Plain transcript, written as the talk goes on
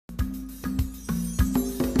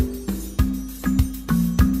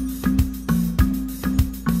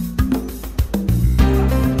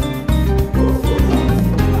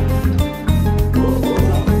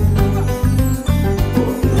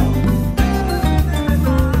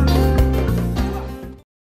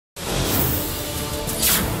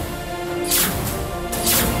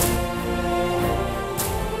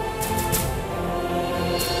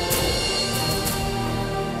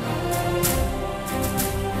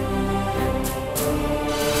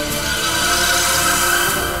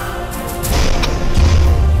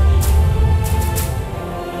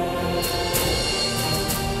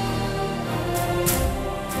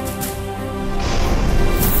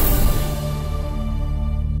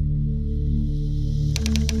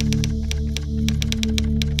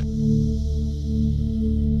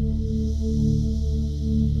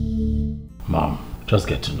Just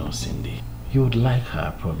get to know Cindy. You would like her,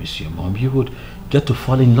 I promise you, Mom. You would get to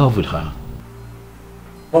fall in love with her.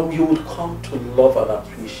 Mom, you would come to love and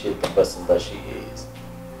appreciate the person that she is.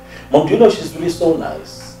 Mom, do you know she's really so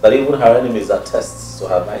nice that even her enemies attest to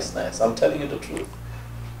her niceness? I'm telling you the truth.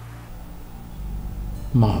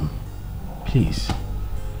 Mom, please.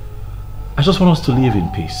 I just want us to live in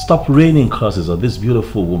peace. Stop raining curses on this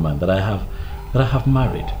beautiful woman that I have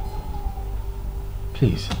married.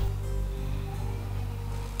 Please.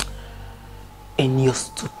 In your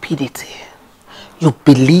stupidity, you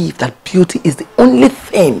believe that beauty is the only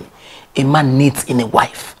thing a man needs in a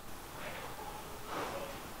wife.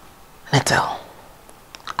 Natal,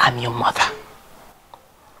 I'm your mother.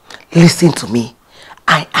 Listen to me.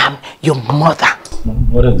 I am your mother.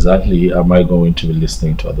 What exactly am I going to be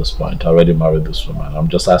listening to at this point? I already married this woman. I'm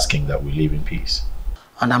just asking that we live in peace.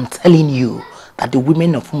 And I'm telling you that the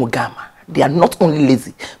women of Mugama, they are not only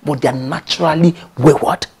lazy, but they are naturally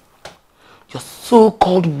wayward. Your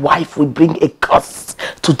so-called wife will bring a curse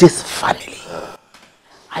to this family.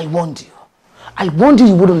 I warned you. I warned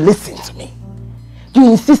you wouldn't listen to me.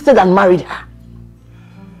 You insisted and married her.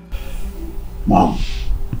 Mom.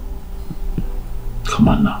 Come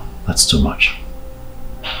on now. That's too much.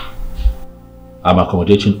 I'm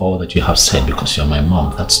accommodating all that you have said because you're my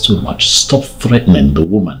mom. That's too much. Stop threatening the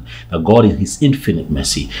woman that God in his infinite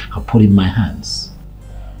mercy have put in my hands.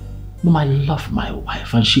 Mom, I love my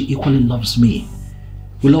wife and she equally loves me.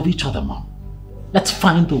 We love each other, Mom. Let's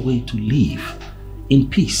find a way to live in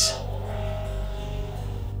peace.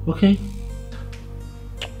 Okay?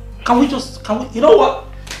 You know what?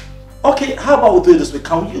 Okay, how about we do it this way?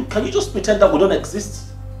 Can you just pretend that we don't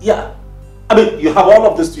exist? Yeah. I mean, you have all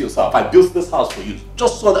of this to yourself. I built this house for you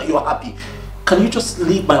just so that you're happy. Can you just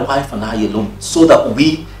leave my wife and I alone so that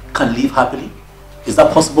we can live happily? Is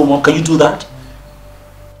that possible, Mom? Can you do that?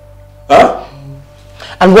 Huh?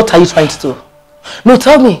 And what are you trying to do? No,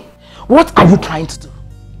 tell me. What are you trying to do?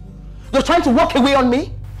 You're trying to walk away on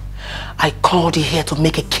me? I called you here to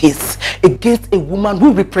make a case against a woman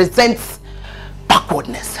who represents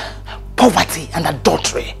backwardness, poverty and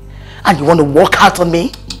adultery. And you want to walk out on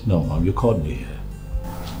me? No, Mom, you called me here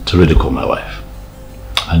to ridicule my wife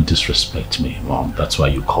and disrespect me, Mom. That's why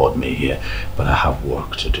you called me here. But I have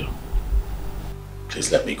work to do.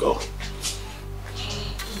 Please let me go.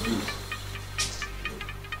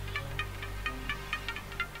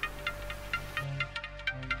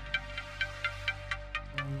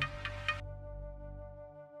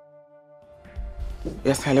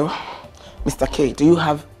 Yes, hello. Mr. K, do you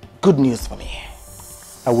have good news for me?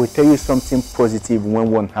 I will tell you something positive when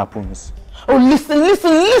one happens. Oh, listen! You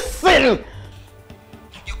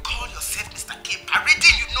call yourself Mr. K,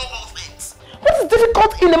 parading you know all things. What is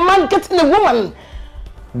difficult in a man getting a woman?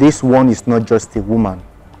 This one is not just a woman.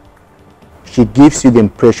 She gives you the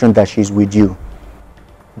impression that she's with you.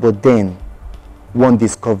 But then, one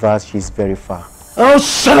discovers she's very far. Oh,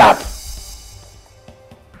 shut up!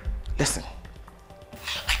 Listen.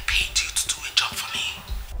 I paid you to do a job for me.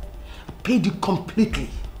 I paid you completely.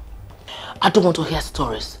 I don't want to hear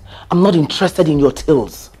stories. I'm not interested in your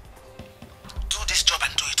tales. Do this job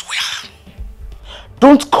and do it well.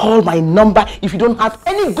 Don't call my number if you don't have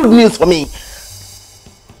any good news for me.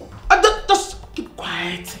 Just keep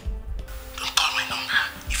quiet. Don't call my number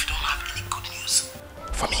if you don't have any good news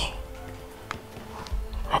for me.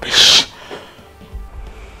 Rubbish.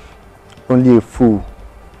 Only a fool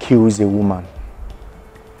kills a woman.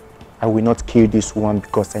 I will not kill this one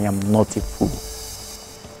because I am not a fool.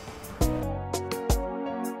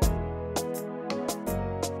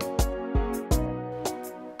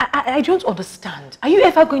 I don't understand. Are you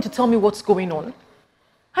ever going to tell me what's going on?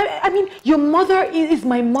 I mean, your mother is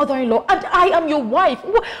my mother-in-law and I am your wife.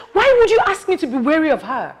 Why would you ask me to be wary of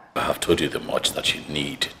her? I have told you the much that you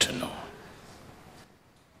need to know.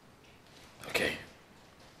 Okay?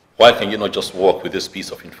 Why can you not just walk with this piece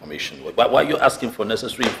of information? Why are you asking for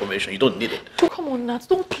necessary information? You don't need it. Oh, come on, Nat.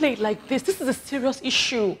 Don't play it like this. This is a serious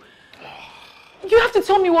issue. You have to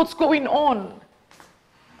tell me what's going on.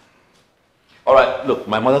 All right, look,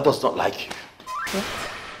 my mother does not like you. What?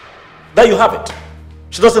 There you have it.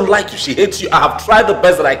 She doesn't like you. She hates you. I have tried the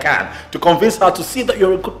best that I can to convince her to see that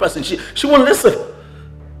you're a good person. She won't listen.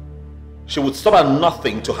 She would stop at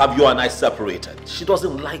nothing to have you and I separated. She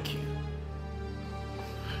doesn't like you.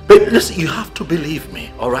 But listen, you have to believe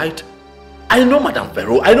me, all right? I know Madame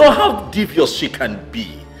Vero. I know how devious she can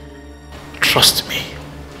be. Trust me.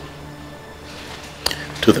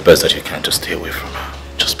 Do the best that you can to stay away from her.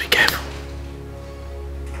 Just be careful.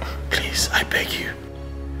 Please, I beg you.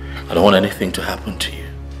 I don't want anything to happen to you.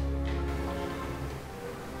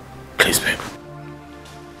 Please, babe.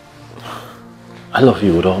 I I love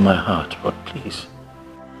you with all my heart, but please,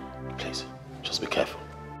 just be careful.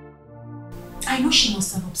 I know she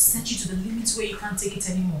must have upset you to the limit where you can't take it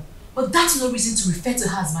anymore. But that's no reason to refer to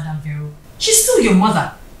her as Madame Vero. She's still your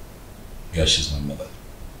mother. Yeah, she's my mother.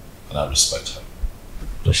 And I respect her.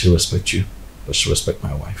 Does she respect you? Does she respect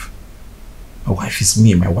my wife? My wife is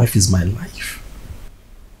me. My wife is my life.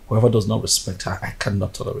 Whoever does not respect her, I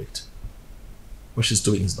cannot tolerate. What she's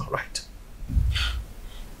doing is not right.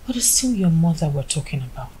 But it's still your mother we're talking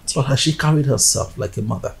about. But has she carried herself like a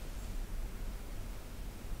mother?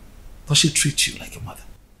 Does she treat you like a mother?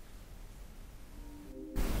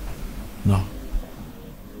 No.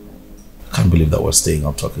 I can't believe that we're staying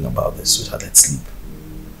up talking about this, sweetheart. Let's sleep.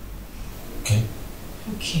 Okay?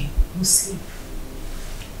 Okay, we'll sleep.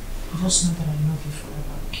 Just know that I love you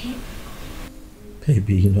forever, okay?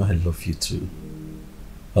 Baby, you know I love you too.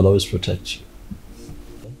 I'll always protect you.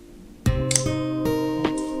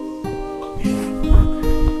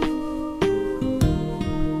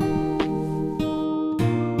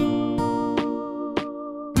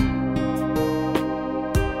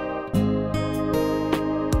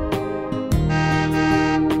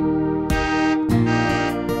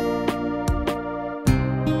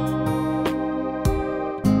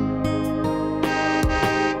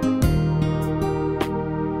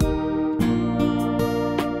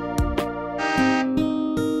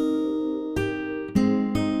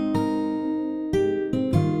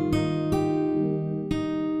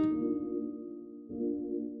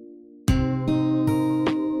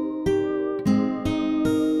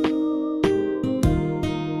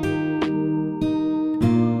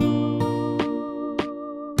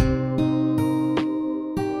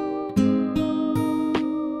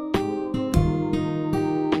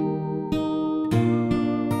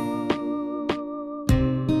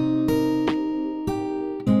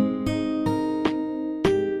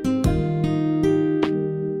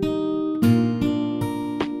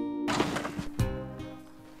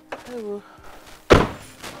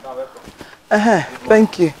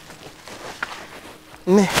 Thank you.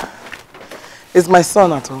 Is my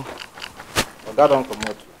son at home? God don't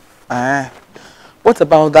come out. What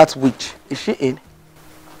about that witch? Is she in?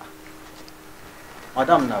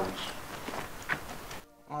 Madam na witch.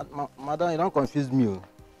 Madam, you don't confuse me.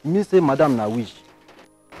 You say Madam na witch.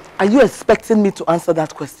 Are you expecting me to answer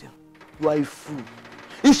that question? You are a fool.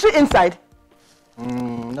 Is she inside?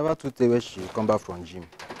 Never to tell where she come back from gym.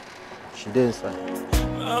 She there inside.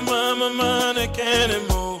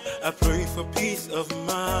 I pray for peace of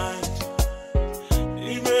mind.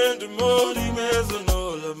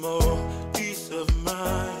 Peace of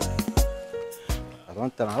mind. I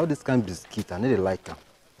don't tell her how this kind of biscuit. I need to like her.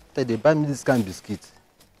 They buy me this kind of biscuit.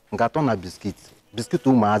 Ngatona biscuit. Biscuit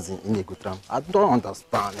to my in Egotram. I don't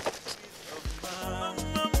understand.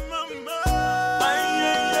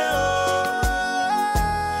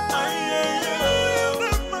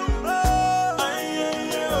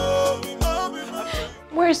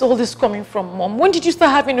 Where is all this coming from, Mom? When did you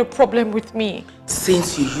start having a problem with me?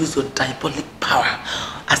 Since you use your diabolic power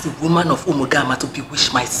as a woman of Umugama to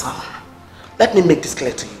bewitch my son. Let me make this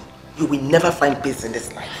clear to you. You will never find peace in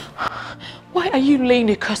this life. Why are you laying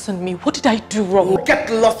a curse on me? What did I do wrong? You get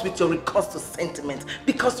lost with your recourse to sentiment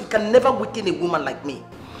because you can never weaken a woman like me.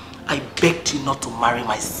 I begged you not to marry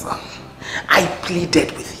my son. I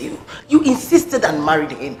pleaded with you. You insisted and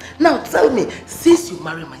married him. Now tell me, since you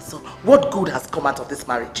married my son, what good has come out of this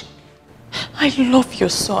marriage? I love your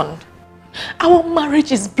son. Our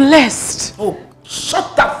marriage is blessed. Oh,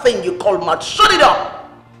 shut that thing you call mad. Shut it up!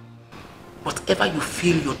 Whatever you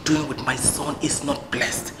feel you're doing with my son is not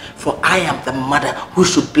blessed. For I am the mother who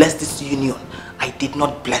should bless this union. I did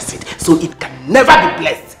not bless it, so it can never be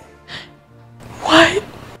blessed. Why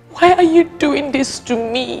are you doing this to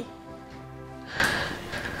me?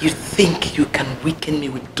 You think you can weaken me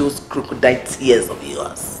with those crocodile tears of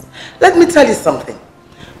yours? Let me tell you something.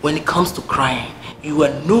 When it comes to crying, you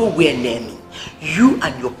are nowhere near me. You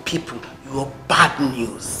and your people, you are bad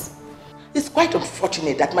news. It's quite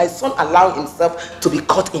unfortunate that my son allowed himself to be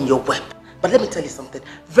caught in your web. But let me tell you something.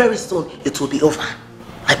 Very soon it will be over.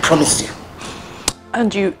 I promise you.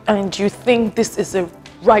 And you think this is the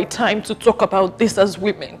right time to talk about this as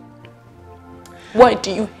women? Why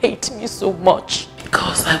do you hate me so much?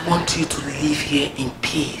 Because I want you to live here in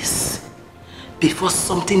peace. Before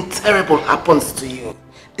something terrible happens to you,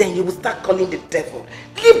 then you will start calling the devil.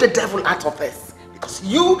 Leave the devil out of this. Because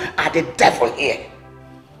you are the devil here.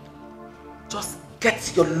 Just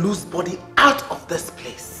get your loose body out of this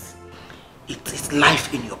place. It is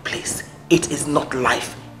life in your place. It is not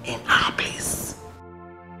life in our place.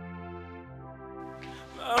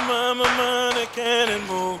 Mama,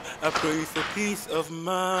 I pray for peace of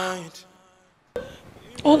mind.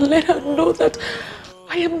 Oh, let her know that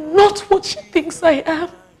I am not what she thinks I am.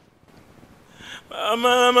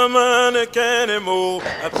 I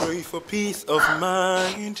pray for peace of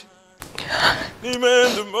mind.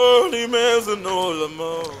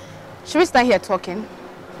 Should we stand here talking?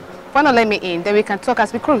 Why not let me in? Then we can talk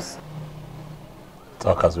as we cruise.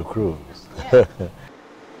 Talk as we cruise? Yeah.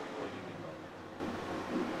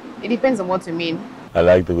 It depends on what you mean. I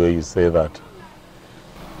like the way you say that.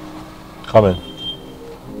 Come in.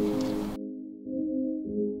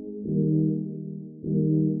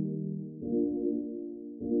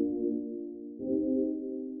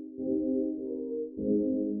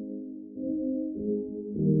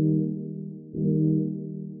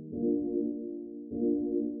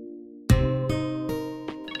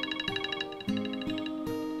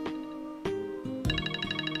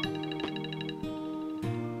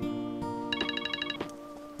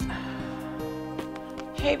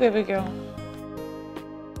 Hey, baby girl.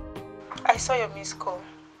 I saw your missed call.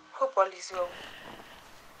 Hope all is well.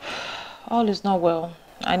 All is not well.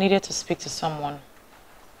 I needed to speak to someone.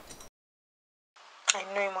 I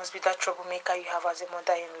know it must be that troublemaker you have as a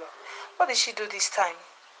mother-in-law. What did she do this time?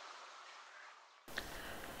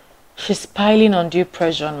 She's piling undue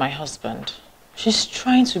pressure on my husband. She's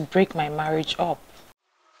trying to break my marriage up.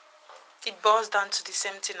 It boils down to the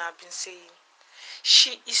same thing I've been saying.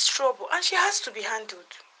 She is trouble and she has to be handled.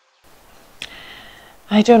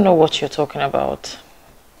 I don't know what you're talking about.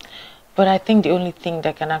 But I think the only thing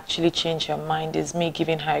that can actually change her mind is me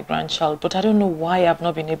giving her a grandchild. But I don't know why I've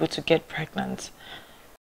not been able to get pregnant.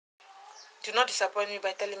 Do not disappoint me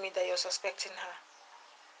by telling me that you're suspecting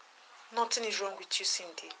her. Nothing is wrong with you,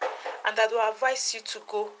 Cindy. And I will advise you to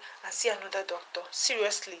go and see another doctor.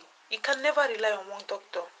 Seriously, you can never rely on one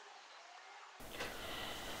doctor.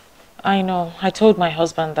 I know. I told my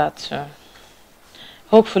husband that too.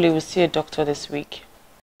 Hopefully we'll see a doctor this week.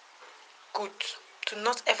 Good. Do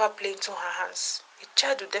not ever play into her hands. A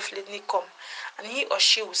child will definitely come and he or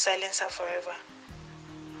she will silence her forever.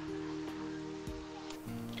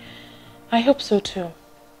 I hope so too.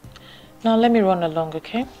 Now let me run along,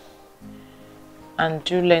 okay? And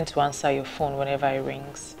do learn to answer your phone whenever it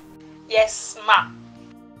rings. Yes, ma.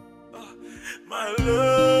 My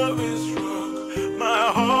love is strong,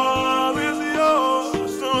 my heart is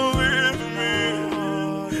yours. Don't leave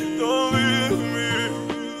me, don't leave me.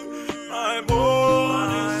 My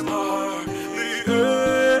morning star, the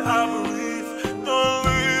air I breathe. Don't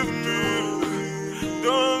leave me,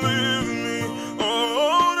 don't leave me, oh,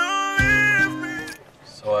 don't leave me.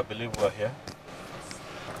 So I believe we're here.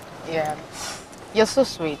 Yeah. You're so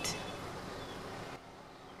sweet.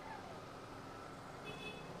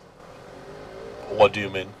 What do you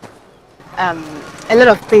mean? A lot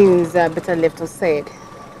of things are better left unsaid.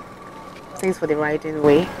 Thanks for the right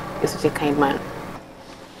way. You're such a kind man.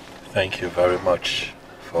 Thank you very much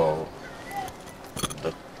for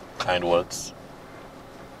the kind words.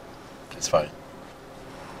 It's fine.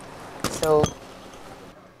 So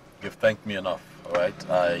You've thanked me enough, all right?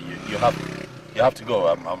 You have to go.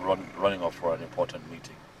 I'm running off for an important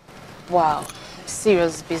meeting. wow,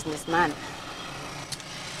 serious businessman.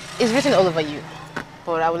 It's written all over you,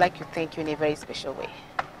 but I would like to thank you in a very special way.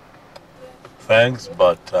 Thanks,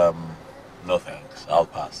 but no thanks. I'll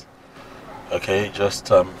pass. Okay, just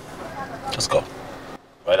go.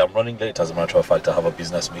 Right, I'm running late. As a matter of fact, I have a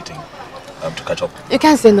business meeting to catch up. You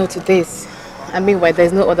can't say no to this. I mean, why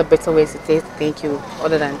there's no other better way to say thank you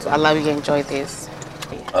other than to allow you to enjoy this.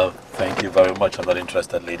 Thank you very much. I'm not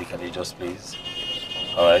interested, lady. Can you just please?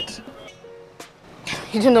 All right.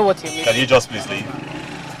 You don't know what you mean. Can you just please leave?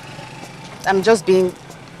 I'm just being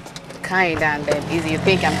kind and easy. You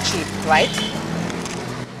think I'm cheap, right?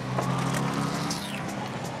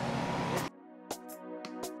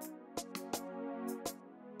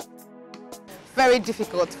 Very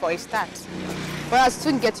difficult for a start, but I'll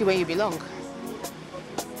soon get you where you belong.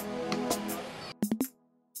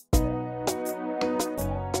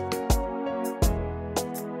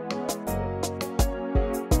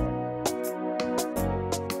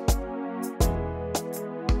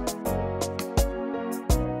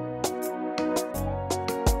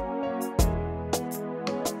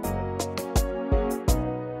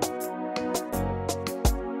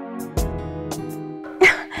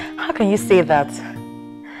 How can you say that?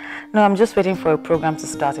 No, I'm just waiting for a program to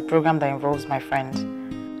start, a program that involves my friend.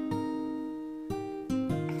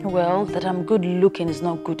 Well, that I'm good looking is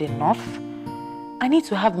not good enough. I need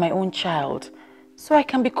to have my own child, so I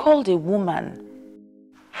can be called a woman.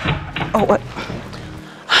 Oh, what?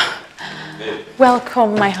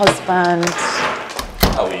 Welcome, my husband.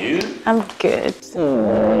 How are you? I'm good.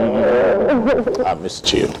 I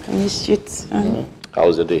missed you. I missed you too. How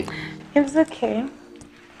was the day? It was okay.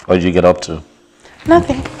 What did you get up to?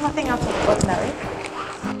 Nothing out of the ordinary.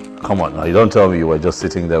 Come on now, you don't tell me you were just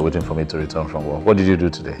sitting there waiting for me to return from work. What did you do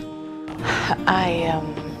today?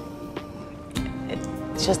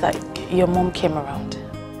 It's just that your mom came around.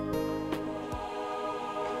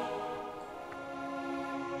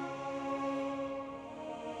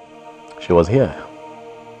 She was here.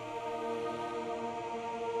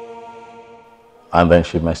 And then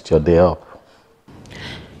she messed your day up.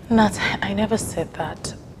 Nat, I never said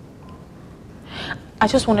that. I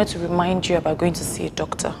just wanted to remind you about going to see a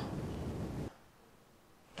doctor.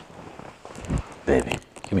 Baby,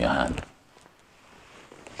 give me your hand.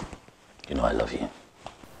 You know I love you.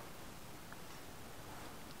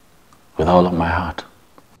 With all of my heart.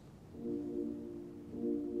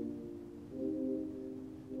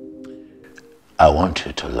 I want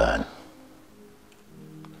you to learn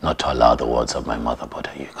not to allow the words of my mother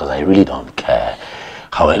bother you, because I really don't care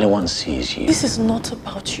how anyone sees you. This is not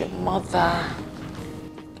about your mother.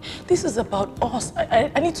 This is about us.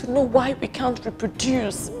 I need to know why we can't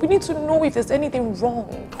reproduce. We need to know if there's anything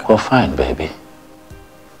wrong. Well, fine, baby.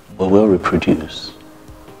 We will reproduce.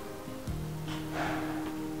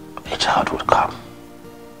 A child will come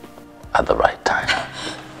at the right time.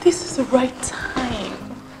 This is the right time.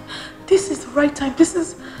 This is the right time. This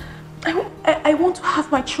is... I want to have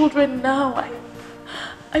my children now.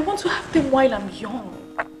 I want to have them while I'm young.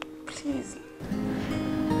 Please.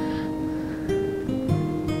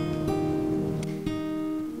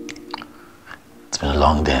 It's been a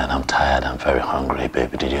long day and I'm tired. I'm very hungry,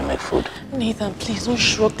 baby. Did you make food? Nathan, please don't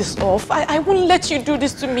shrug this off. I won't let you do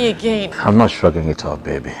this to me again. I'm not shrugging it off,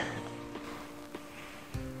 baby.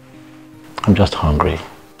 I'm just hungry.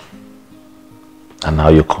 And now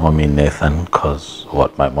you call me Nathan because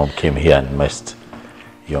what, my mom came here and messed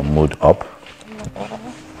your mood up?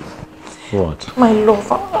 What? My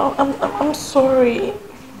love, I'm sorry.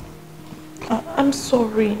 I'm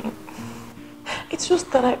sorry. It's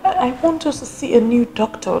just that I want us to see a new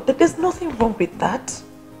doctor. There's nothing wrong with that.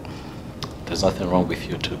 There's nothing wrong with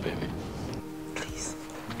you too, baby. Please.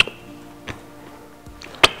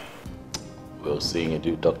 Will seeing a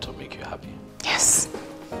new doctor make you happy? Yes.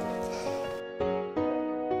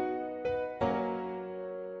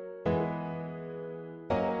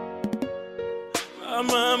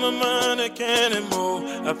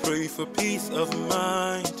 I pray for peace of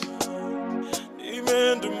mind.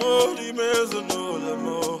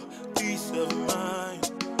 Peace of mind.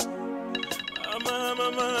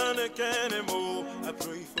 I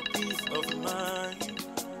pray for peace of mind.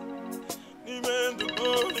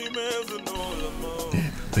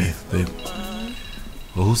 Babe.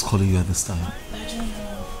 Well, who's calling you at this time? I don't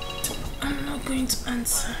know. I'm not going to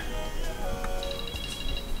answer.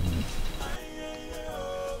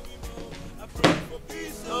 I pray for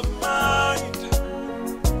peace of mind.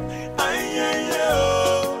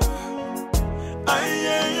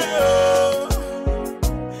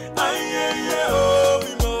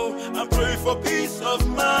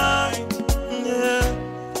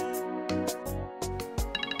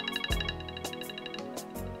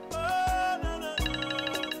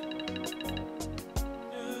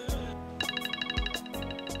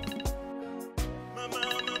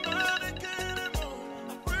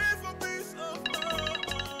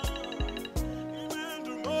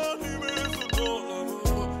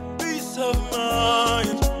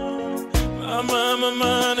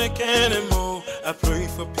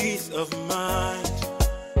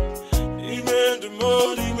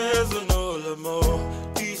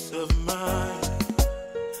 Peace of mind.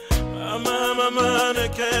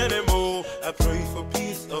 I pray for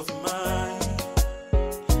peace of mind.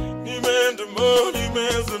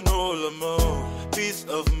 Peace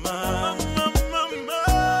of mind.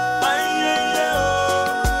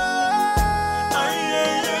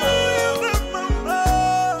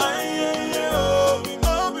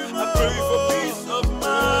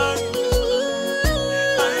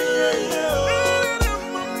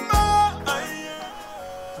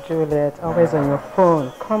 Juliet, always on your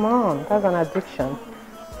phone. Come on, that's an addiction.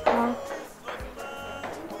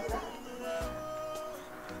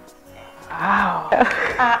 Wow.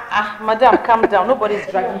 Madam, calm down. Nobody's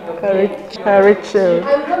dragging you. Very chill. I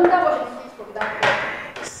wonder what you see from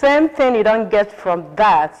that. Same thing you don't get from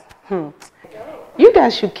that. You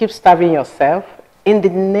guys should keep starving yourself in the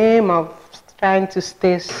name of trying to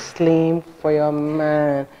stay slim for your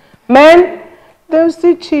man. Men, they'll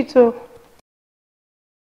still cheat.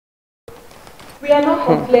 We are not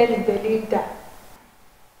complaining, believe that.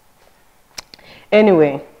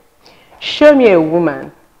 Anyway, show me a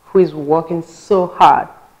woman who is working so hard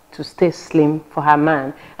to stay slim for her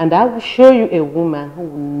man, and I will show you a woman who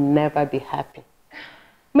will never be happy.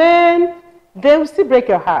 Man, they will still break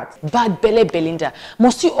your heart. Bad Bele Belinda,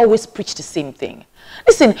 must you always preach the same thing?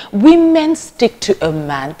 Listen, women stick to a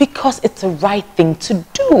man because it's the right thing to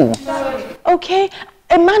do. Okay?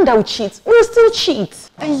 A man that will cheat will still cheat.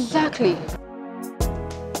 Exactly.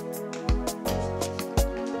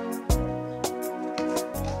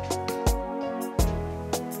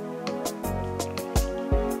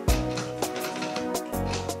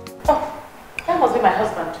 That must be my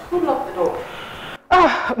husband. Who locked the door?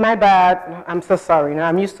 Oh, my bad. I'm so sorry. Now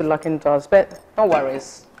I'm used to locking doors, but no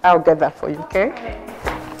worries. I'll get that for you, okay?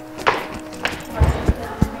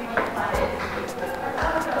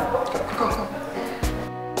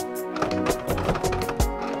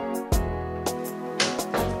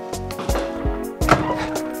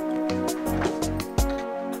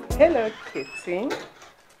 Hello, Kitty.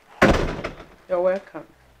 You're welcome.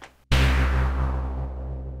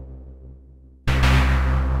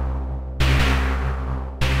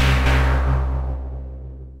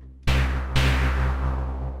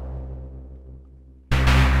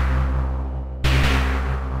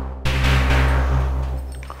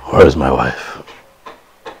 Where is my wife?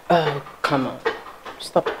 Oh, come on.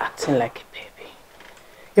 Stop acting like a baby.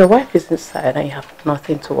 Your wife is inside and you have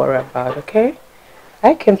nothing to worry about, okay?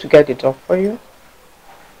 I came to get the door for you.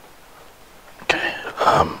 Okay,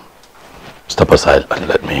 step aside and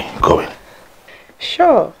let me go in.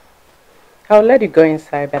 Sure. I'll let you go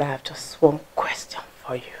inside, but I have just one question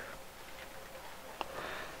for you.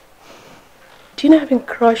 Do you know I've been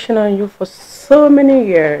crushing on you for so many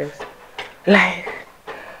years? Like,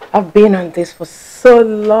 I've been on this for so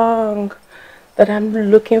long that I'm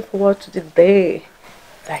looking forward to the day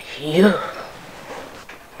that you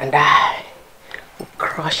and I will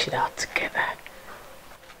crush it out together.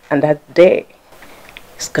 And that day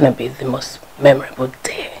is going to be the most memorable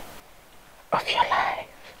day of your life.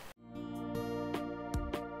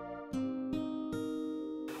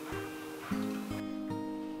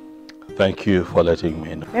 Thank you for letting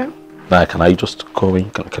me know. Yeah. Now, can I just go in?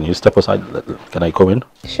 Can you step aside? Can I go in?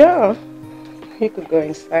 Sure. You could go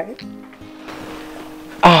inside.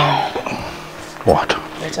 What?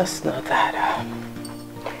 I just know that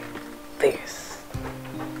this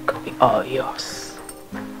could be all yours.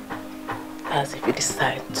 As if you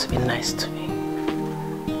decide to be nice to me.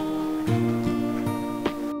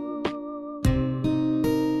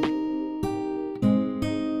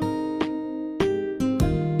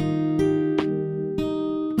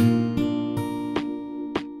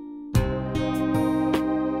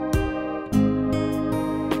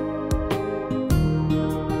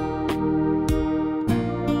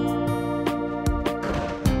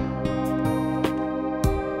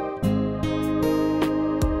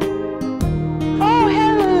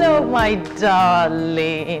 My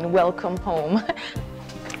darling, welcome home.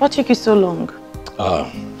 What took you so long?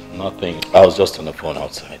 Nothing. I was just on the phone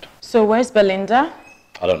outside. So where's Belinda?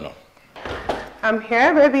 I don't know. I'm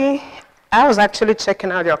here, baby. I was actually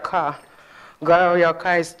checking out your car. Girl, your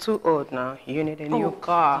car is too old now. You need a new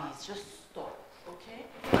car. Please, just stop, okay?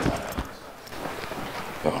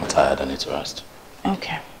 I'm tired. I need to rest.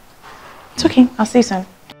 Okay. It's okay. I'll see you soon.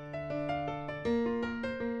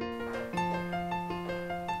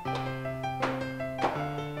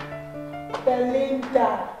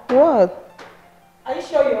 Belinda. What? Are you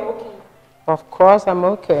sure you're okay? Of course I'm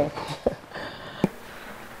okay.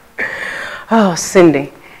 Oh,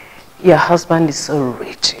 Cindy, your husband is so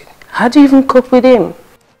rigid. How do you even cope with him?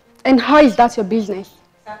 And how is that your business?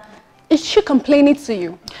 Is she complaining to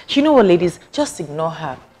you? You know what, ladies? Just ignore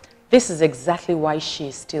her. This is exactly why she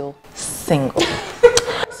is still single.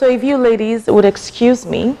 So if you ladies would excuse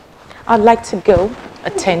me, I'd like to go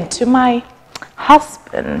attend to my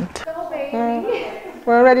husband.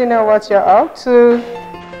 We already know what you're up to.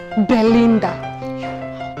 Belinda.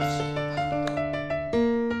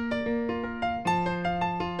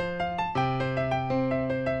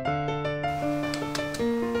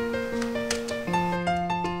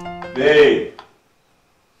 Babe.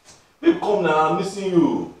 Babe, come now. I'm missing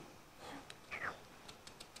you.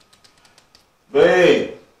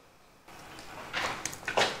 Babe.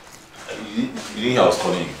 You didn't hear I was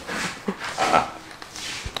calling you.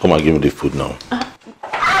 Come and give me the food now.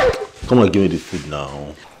 Come and give me the food now.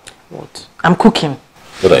 What? I'm cooking.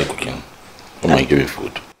 What are you cooking? Come and give me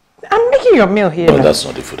food. I'm making your meal here. No, that's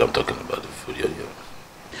not the food I'm talking about. The food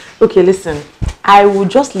you're Okay, listen. I will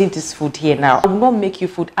just leave this food here now. I will not make you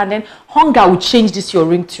food, and then hunger will change this your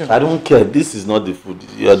ringtone. I don't care. This is not the food.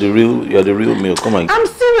 You are the real meal. Come on. I'm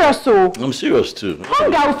serious, so. I'm serious too.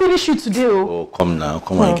 Hunger will finish you today. Oh, come now.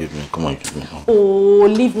 Come on, give me. Come on, give me. Oh,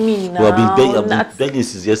 leave me now. Well, I've been begging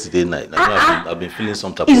since yesterday night. I've been feeling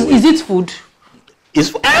some type of way. Is it food?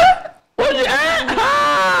 It's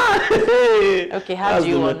Okay, how do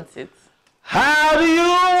you want it? How do you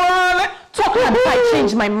want it? Talk until I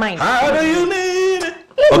change my mind. How do you need it?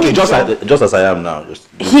 Okay, just as I am now. Just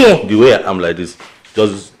here. The way I'm like this.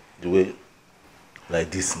 Just the way like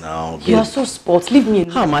this now. You are so spoiled. Leave me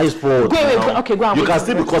alone. How am I spoiled? Go away. Okay, go on. You can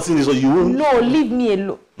still be cutting this or you won't. No, leave me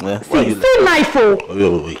alone. Yeah, see knife.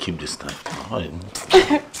 Wait, keep this knife.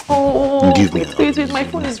 Oh, give me. Wait, my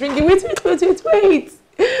phone is ringing. Wait.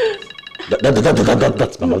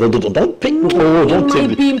 That's Mama. Don't pick. No, don't it take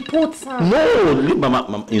might be important. No, leave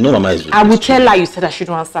Mama. You know Mama is. I will tell her you said I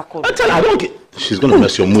shouldn't answer calls. I tell her I don't get. She's gonna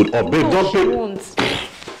mess your mood up, babe. Don't pick. Won't.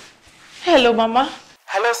 Hello, Mama.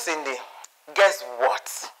 Hello, Cindy. Guess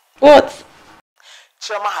what? What?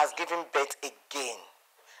 Chioma has given birth again.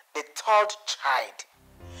 The third child.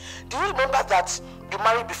 Do you remember that you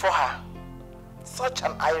married before her? Such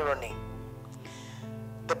an irony.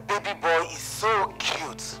 The baby boy is so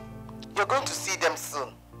cute. You're going to see them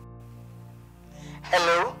soon.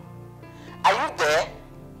 Hello? Are you there?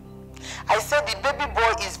 I said the baby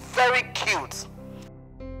boy is very cute.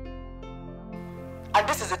 And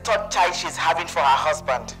this is the third child she's having for her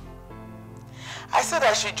husband. I said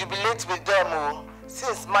I should jubilate with them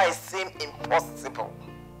since mine seem impossible.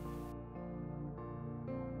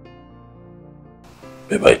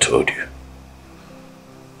 Babe, I told you.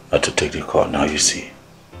 I had to take the call, now you see.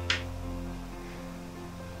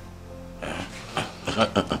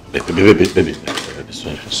 Baby,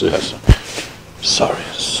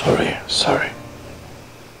 sorry.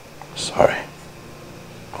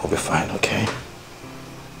 I'll be fine, okay?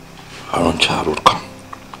 Our own child would come.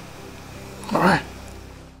 Alright?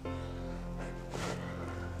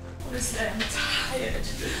 Honestly, I am tired.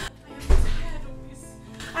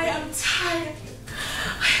 I am tired.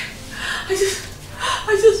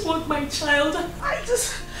 I just want my child.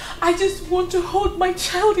 I just want to hold my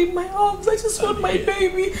child in my arms. I just want my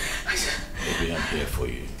baby. Baby, I'm here for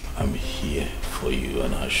you. I'm here for you,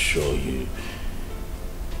 and I assure you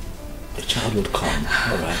the child will come.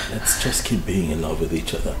 Alright, let's just keep being in love with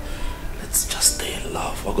each other. Let's just stay in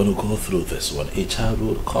love. We're going to go through this one. A child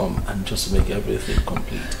will come and just make everything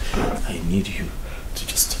complete. I need you to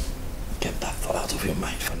just get that thought out of your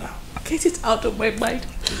mind for now. Get it out of my mind.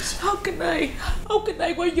 Please. How can I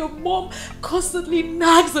when your mom constantly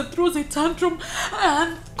nags and throws a tantrum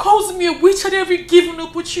and calls me a witch at every given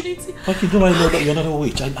opportunity? Okay, do I know that you're not a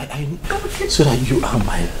witch? I so that you are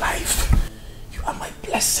my life. You are my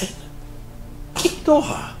blessing. Ignore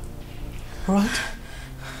her. Alright?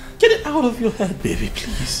 Get it out of your head, baby,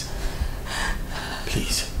 please.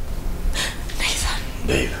 Please. Nathan.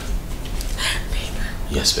 Babe.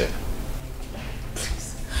 Yes, babe.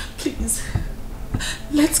 Please.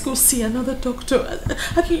 Let's go see another doctor.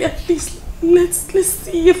 At least let's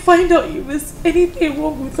see, find out if there's anything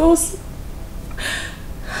wrong with us.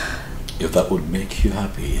 If that would make you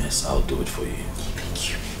happy, yes, I'll do it for you.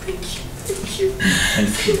 Thank you.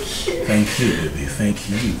 Thank you, baby.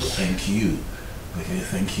 Thank you. Okay,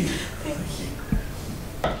 thank you.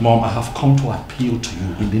 Mom, I have come to appeal to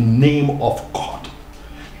you in the name of God.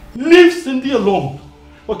 Leave Cindy alone.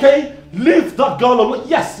 Okay? Leave that girl alone.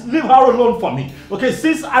 Yes, leave her alone for me. Okay,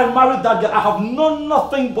 since I married that girl, I have known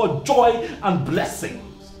nothing but joy and blessings.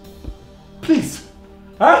 Please.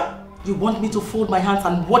 Huh? You want me to fold my hands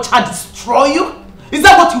and watch her destroy you? Is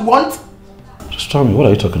that what you want? Just tell me, what are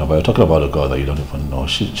you talking about? You're talking about a girl that you don't even know.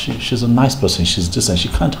 She's a nice person. She's decent. She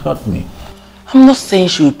can't hurt me. I'm not saying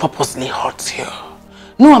she will purposely hurt you.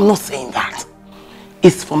 No, I'm not saying that.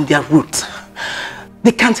 It's from their root.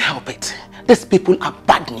 They can't help it. These people are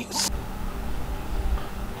bad news.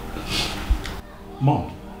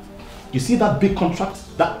 Mom, you see that big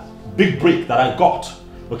contract, that big break that I got,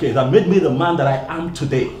 okay, that made me the man that I am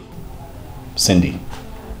today? Cindy,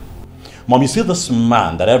 Mom, you see this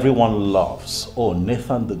man that everyone loves, oh,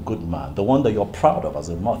 Nathan the good man, the one that you're proud of as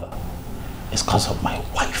a mother, it's because of my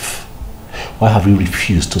wife. Why have you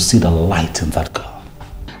refused to see the light in that girl?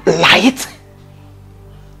 Light?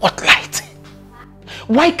 What light?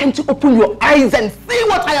 Why can't you open your eyes and see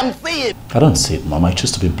what I am saying? I don't see it, Mom. I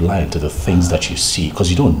choose to be blind to the things that you see because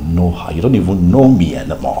you don't know her. You don't even know me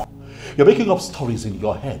anymore. You're making up stories in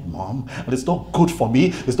your head, Mom. And it's not good for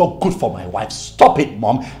me. It's not good for my wife. Stop it,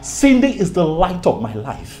 Mom. Cindy is the light of my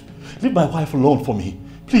life. Leave my wife alone for me.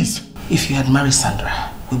 Please. If you had married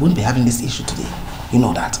Sandra, we wouldn't be having this issue today. You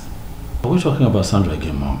know that. Are we talking about Sandra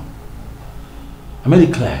again, Mom? I made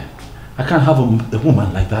it clear. I can't have a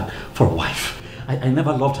woman like that for a wife. I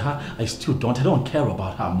never loved her. I still don't. I don't care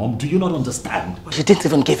about her, Mom. Do you not understand? But you didn't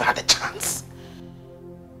even give her the chance.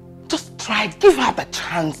 Just try it. Give her the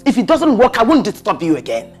chance. If it doesn't work, I won't disturb you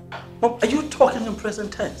again. Mom, are you talking in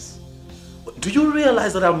present tense? Do you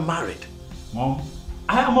realize that I'm married? Mom,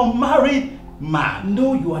 I am a married man.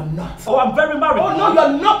 No, you are not. Oh, I'm very married. Oh, no,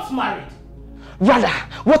 you're not married. Rather,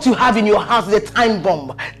 what you have in your house is a time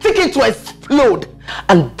bomb. Take it to explode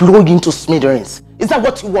and blow you into smithereens. Is that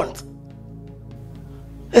what you want?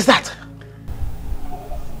 Is that?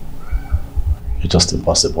 It's just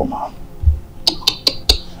impossible, Mom.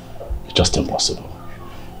 It's just impossible.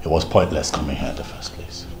 It was pointless coming here in the first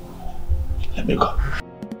place. Let me go.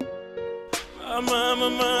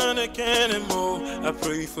 I can't anymore. I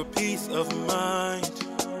pray for peace of mind.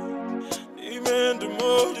 Peace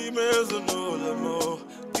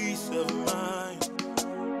of mind.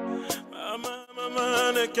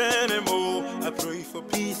 I can't anymore. I pray for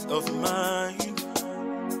peace of mind.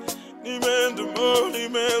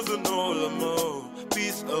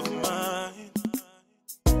 Peace of mind.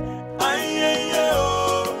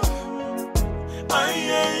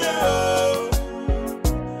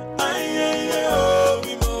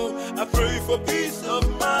 I pray for peace of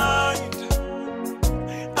mind.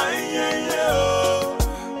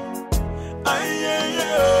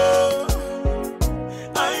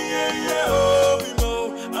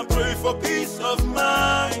 I pray for peace of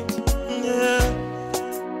mind. Yeah.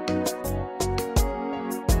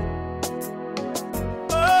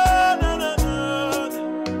 Oh, no, no, no.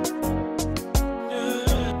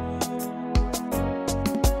 Yeah.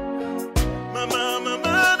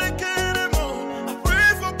 Mama, I can't anymore. I pray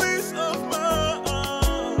for peace of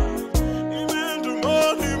mind.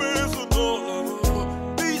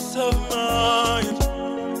 Peace of mind.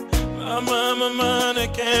 Mama, I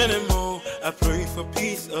can't anymore. I pray for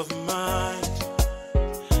peace of mind.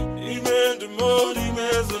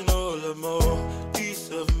 Peace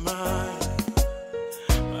of mind.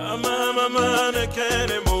 I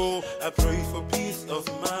can't anymore. I pray for peace of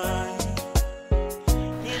mind.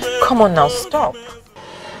 Come on now, stop.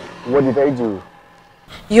 What did I do?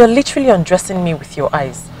 You're literally undressing me with your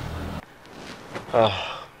eyes.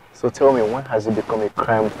 So tell me, when has it become a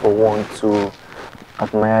crime for one to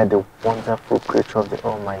admire the wonderful creature of the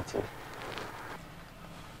Almighty?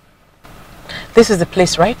 This is the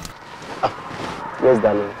place, right? Yes,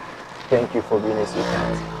 darling. Thank you for being a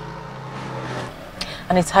sweetheart.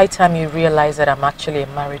 And it's high time you realize that I'm actually a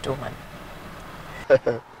married woman.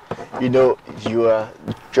 You know, you are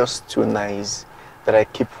just too nice that I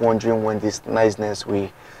keep wondering when this niceness will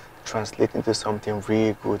translate into something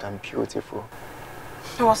really good and beautiful.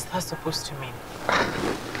 What's that supposed to mean?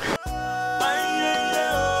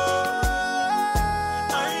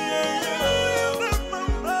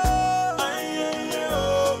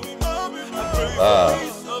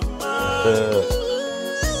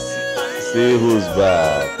 See who's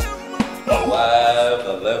back. The wife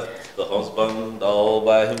that left the husband all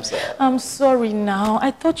by himself. I'm sorry now.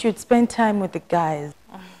 I thought you'd spend time with the guys.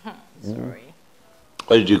 Sorry.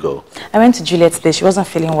 Where did you go? I went to Juliet's place. She wasn't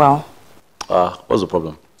feeling well. What's the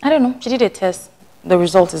problem? I don't know. She did a test. The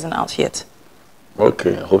result isn't out yet.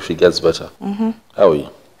 Okay, I hope she gets better. Mm-hmm. How are you?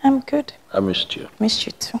 I'm good. I missed you. Missed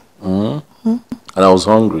you too. Mm-hmm. And I was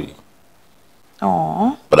hungry.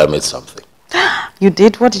 Aww. But I made something. You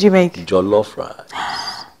did? What did you make? Jollof rice.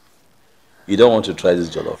 You don't want to try this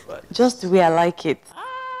jollof rice? Just the way I like it.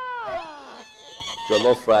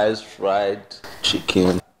 Jollof rice, fried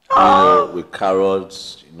chicken, you know, with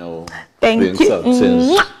carrots, you know, Thank beans you. and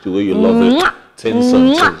things, the way you love it. Tins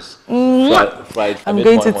and things. Fried. I'm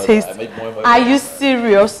going to taste. Are you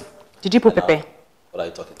serious? Did you put pepper? What are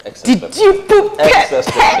you talking? Excess Did pepper. you put pepper? Excess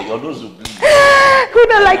pepper. Your nose will bleed. Who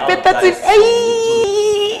don't like pepper?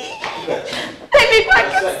 Let me back.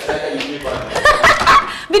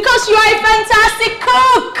 Because you are a fantastic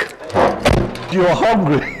cook. You're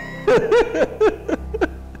hungry.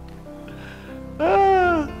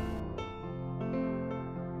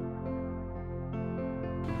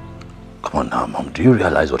 Come on now, Mom. Do you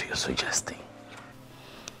realize what you're suggesting?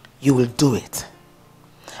 You will do it.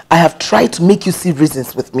 I have tried to make you see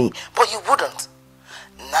reasons with me, but you wouldn't.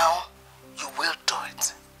 Now, you will do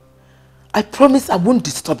it. I promise I won't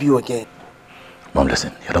disturb you again. Mom,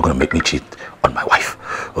 listen. You're not going to make me cheat on my wife,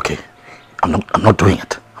 okay? I'm not doing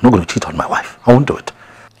it. I'm not going to cheat on my wife. I won't do it.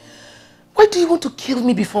 Why do you want to kill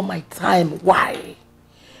me before my time? Why?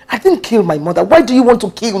 I didn't kill my mother. Why do you want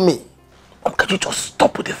to kill me? Mom, can you just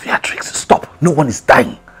stop with the theatrics? Stop. No one is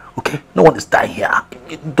dying, Okay? No one is dying here.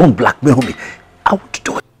 Don't blackmail me. I want to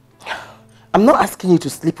do it. I'm not asking you to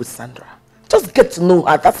sleep with Sandra. Just get to know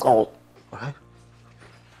her, that's all. Alright?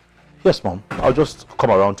 Yes, Mom. I'll just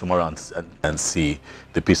come around tomorrow and see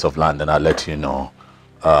the piece of land, and I'll let you know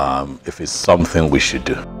if it's something we should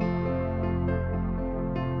do.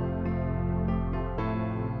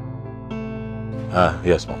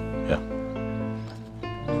 Yes, Mom. Yeah.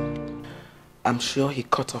 I'm sure he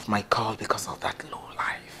cut off my call because of that low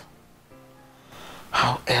life.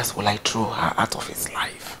 How else will I throw her out of his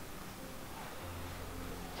life?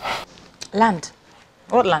 Land?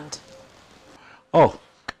 What land? Oh,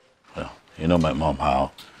 well, you know my mom,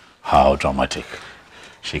 how dramatic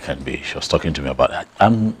she can be. She was talking to me about that.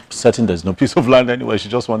 I'm certain there's no piece of land anyway. She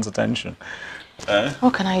just wants attention.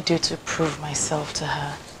 What can I do to prove myself to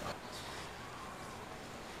her?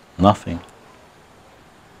 Nothing.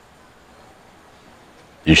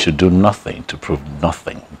 You should do nothing to prove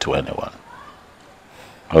nothing to anyone.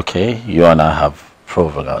 Okay? You and I have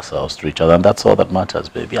proven ourselves to each other, and that's all that matters,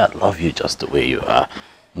 baby. I love you just the way you are.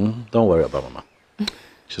 Don't worry about Mama.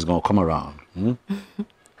 She's going to come around.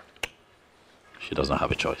 She doesn't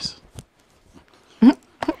have a choice.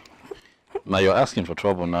 Now you're asking for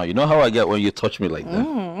trouble now. You know how I get when you touch me like that?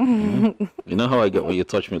 You know how I get when you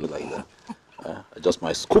touch me like that? I just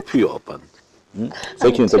might scoop you up and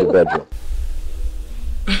take you into the bedroom.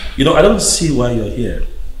 You know, I don't see why you're here.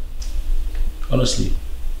 Honestly.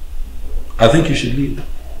 I think you should leave.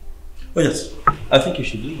 Oh yes, I think you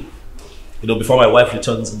should leave. You know, before my wife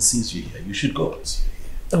returns and sees you here, you should go.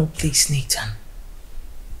 Oh, please, Nathan.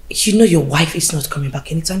 You know your wife is not coming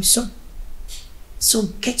back anytime soon. So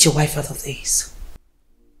get your wife out of this.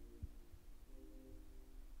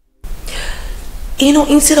 You know,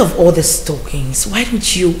 instead of all the stalkings, why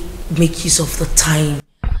don't you make use of the time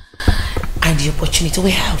and the opportunity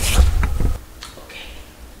we have? Okay.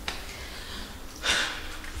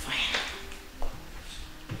 Fine.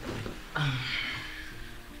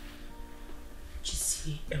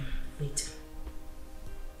 Chizzy, Nathan.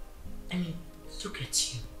 I mean, look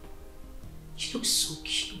at you. You look so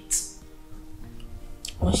cute.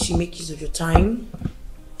 Once you make use of your time,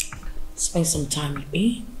 spend some time with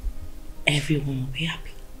me, everyone will be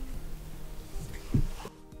happy.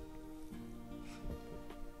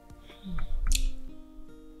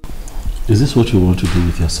 Is this what you want to do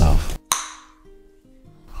with yourself?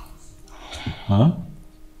 Huh?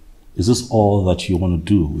 Is this all that you want to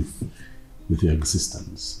do with your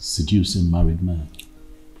existence? Seducing married men?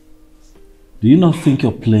 Do you not think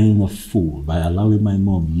you're playing a fool by allowing my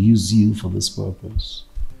mom use you for this purpose?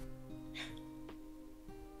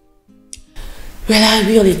 Well, I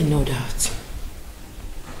really know that.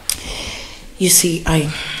 You see,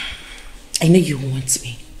 I know you want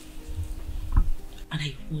me. And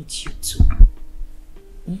I want you to.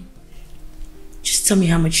 Just tell me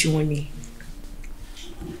how much you want me.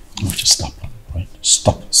 No, just stop, right?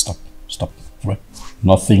 Stop, right?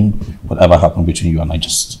 Nothing will ever happen between you and I.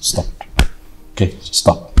 Just stop. Okay, just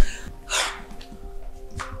stop.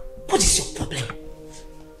 What is your problem?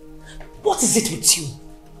 What is it with you?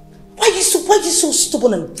 Why are you so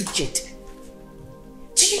stubborn and rigid?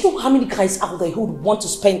 Do you know how many guys out there who would want to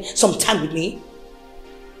spend some time with me?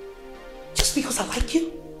 Just because I like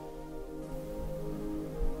you?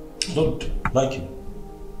 I don't like you.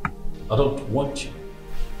 I don't want you.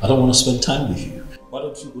 I don't want to spend time with you. Why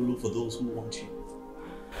don't you go look for those who want you?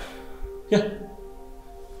 Yeah.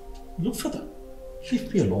 Look for them.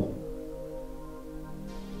 Leave me alone.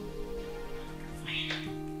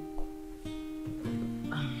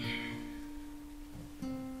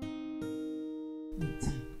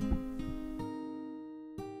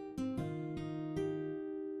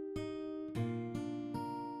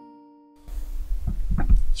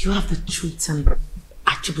 You have the traits and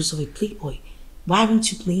attributes of a playboy. Why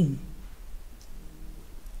aren't you playing?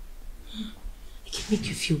 It can make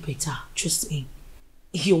you feel better, trust me.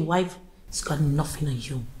 Your wife has got nothing on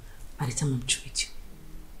you by the time I'm through with you.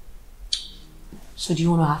 So do you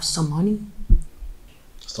want to have some money?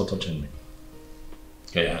 Stop touching me.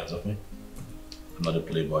 Get your hands off me. I'm not a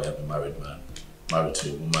playboy, I'm a married man. Married to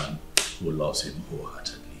a woman who loves him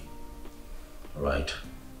wholeheartedly. Alright?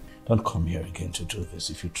 Don't come here again to do this.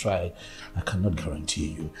 If you try, I cannot guarantee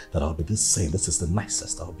you that I'll be this sane. This is the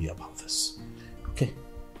nicest I'll be about this. Okay?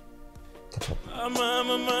 Get up.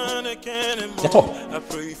 Get up. I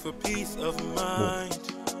pray for peace of mind.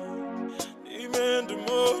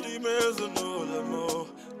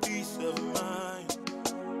 Peace of mind.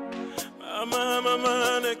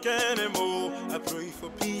 I pray for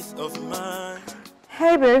peace of mind.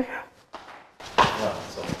 Hey, babe. Yeah,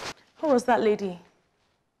 so. Who was that lady?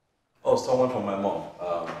 Oh, someone from my mom.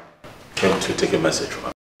 Came to take a message from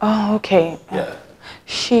her. Oh, okay. Yeah.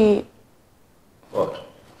 She... What?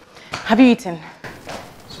 Have you eaten?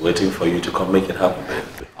 It's waiting for you to come make it happen,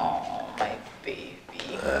 baby. Oh, my baby.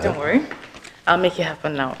 Don't worry. I'll make it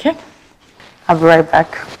happen now, okay? I'll be right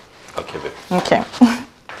back. Okay, baby. Okay.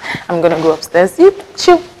 I'm gonna go upstairs. You,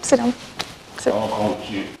 chill. Sit down. Sit. I'll come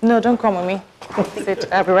with you. No, don't come with me. Sit.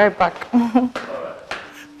 I'll be right back.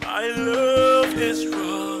 My love is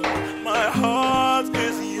wrong, my heart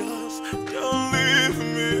is yours. Don't leave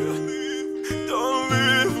me, don't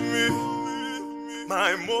leave me.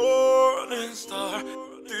 My morning star,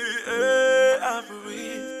 the air I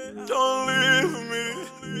breathe. Don't leave me,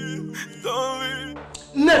 don't leave me.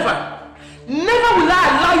 Never! Never will I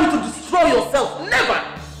allow you to destroy yourself. Never!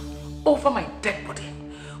 Over my dead body,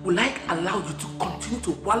 will I allow you to continue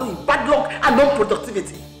to wallow in bad luck and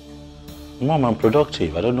non-productivity? Mom, I'm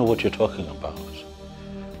productive. I don't know what you're talking about.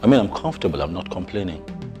 I mean, I'm comfortable. I'm not complaining.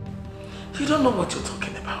 You don't know what you're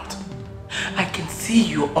talking about. I can see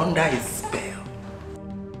you under a spell.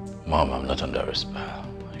 Mom, I'm not under a spell.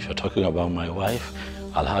 If you're talking about my wife,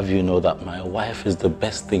 I'll have you know that my wife is the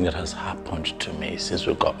best thing that has happened to me since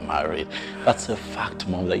we got married. That's a fact,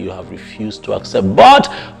 Mom, that you have refused to accept. But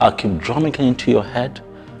I'll keep drumming it into your head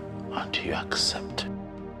until you accept.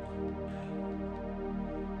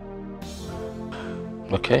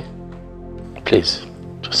 Okay? Please,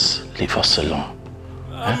 just leave us alone.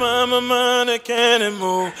 I'm a man, I can't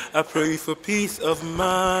move. I pray for peace of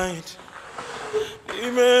mind.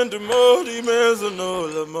 Amen, the more,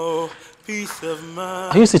 the more, peace of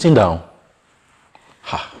mind. Are you sitting down?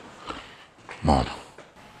 Ha. Mom.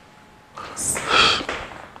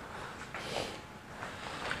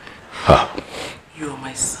 Ha. You're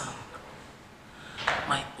my son.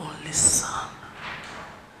 My only son.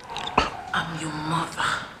 I'm your mother.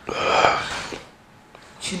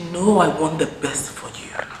 You know I want the best for you.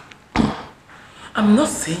 I'm not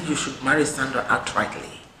saying you should marry Sandra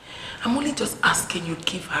outrightly. I'm only just asking you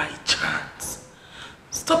give her a chance.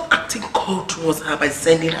 Stop acting cold towards her by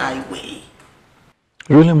sending her away.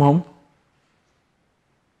 Really, Mom?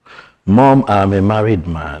 Mom, I'm a married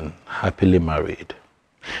man, happily married.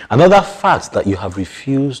 Another fact that you have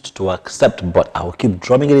refused to accept, but I will keep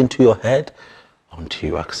drumming it into your head until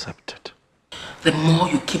you accept it. The more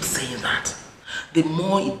you keep saying that, the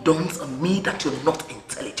more it dawns on me that you're not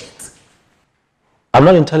intelligent. I'm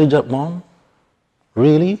not intelligent, Mom?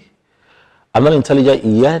 Really? I'm not intelligent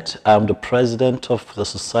yet. I'm the president of the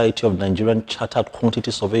Society of Nigerian Chartered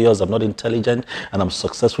Quantity Surveyors. I'm not intelligent, and I'm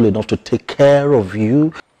successful enough to take care of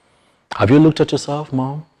you. Have you looked at yourself,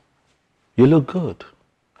 Mom? You look good.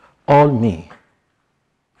 All me.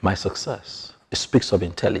 My success. It speaks of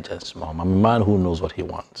intelligence, Mom. I'm a man who knows what he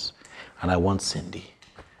wants. And I want Cindy.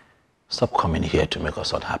 Stop coming here to make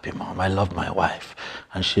us unhappy, Mom. I love my wife,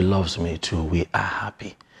 and she loves me too. We are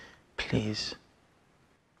happy. Please.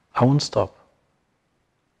 I won't stop.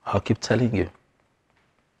 I'll keep telling you.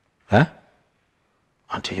 Huh?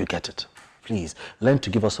 Until you get it. Please, learn to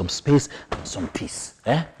give us some space and some peace.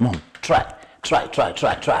 Eh? Mom, try. Try. I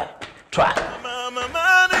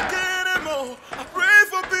pray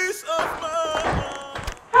for peace of mind.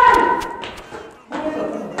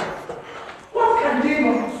 What can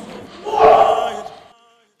demons?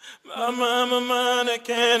 I'm a man, I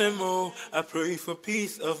can't move. I pray for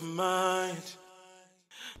peace of mind.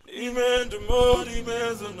 Amen, the more,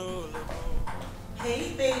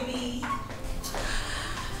 Hey, baby.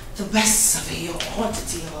 The best surveyor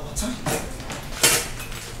quantity of our time.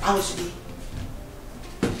 How was your day?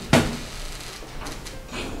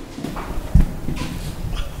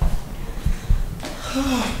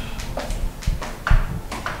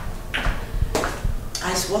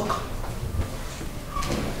 Nice work.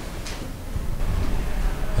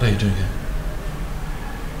 What are you doing here?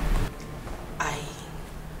 I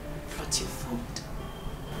brought you food.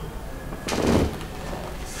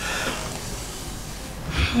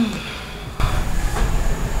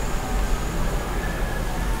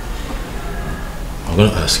 I'm going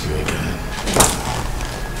to ask you again.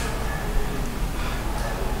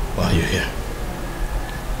 Why are you here?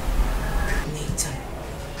 Nathan,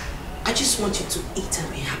 I just want you to eat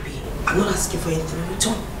and be happy. I'm not asking for anything in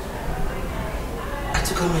return. I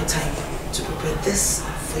took out my time to prepare this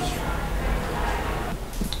for you.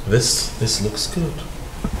 This looks good.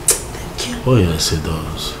 Thank you. Oh yes, it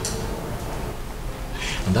does.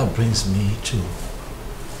 And that brings me to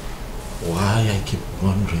why I keep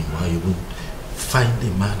wondering why you wouldn't find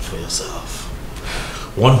a man for yourself.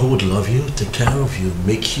 One who would love you, take care of you,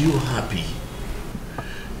 make you happy.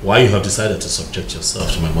 Why you have decided to subject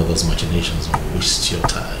yourself to my mother's machinations and waste your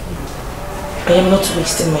time. I am not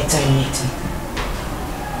wasting my time, Nathan.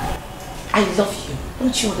 I love you.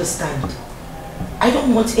 Don't you understand? I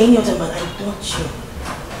don't want any other man. I want you.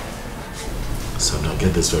 So now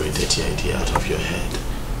get this very dirty idea out of your head.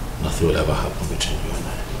 Nothing will ever happen between you and I.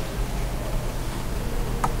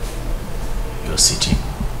 You're sitting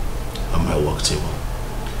on my work table.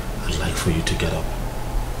 I'd like for you to get up.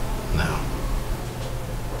 Now.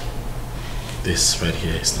 This right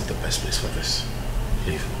here is not the best place for this.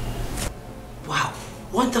 Leave. Wow,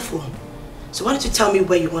 wonderful. So why don't you tell me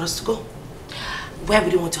where you want us to go? Where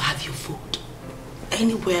would you want to have your food?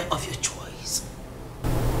 Anywhere of your choice.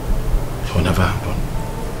 It will never happen.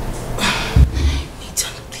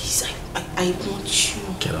 Nathan, please, I want you.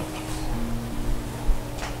 Get up.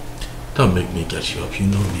 Don't make me get you up, you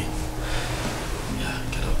know me. Yeah,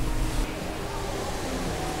 get up.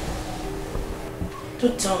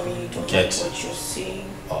 Don't tell me you don't like what you see.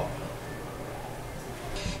 Up.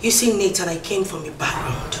 You see, Nathan, I came from a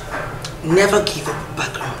background. Never give up a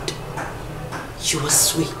background. You are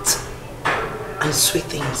sweet. And sweet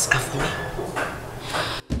things are for me.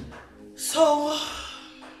 So...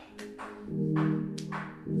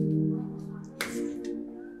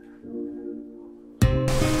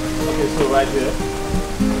 Okay, so right here,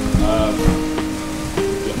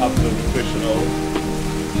 you have the nutritional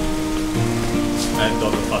end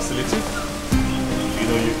of the facility. You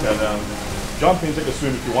know, you can jump in, take a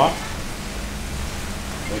swim if you want.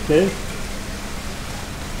 Okay?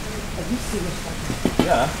 Are you serious?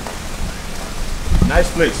 Yeah. Nice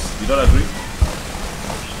place. You don't agree?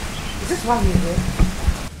 Is this why we're here?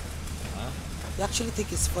 You actually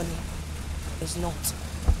think it's funny? It's not.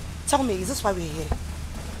 Tell me, is this why we're here?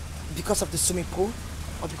 Because of the swimming pool?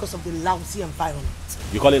 Or because of the lousy environment?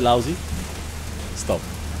 You call it lousy? Stop.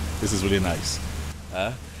 This is really nice.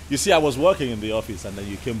 You see, I was working in the office and then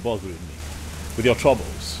you came bothering me with your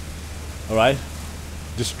troubles. Alright?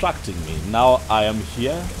 Distracting me. Now I am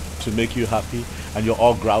here to make you happy and you're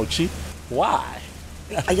all grouchy. Why?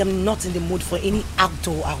 I am not in the mood for any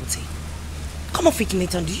outdoor outing. Come off it,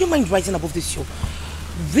 Nathan. Do you mind rising above this show?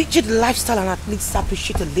 Rigid lifestyle and at least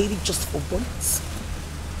appreciate a lady just for once.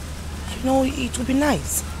 You know, it would be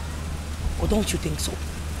nice. Or don't you think so?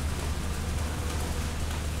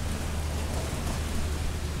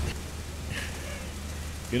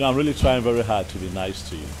 You know, I'm really trying very hard to be nice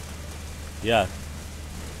to you. Yeah.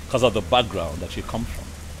 Because of the background that you come from.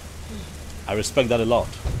 I respect that a lot.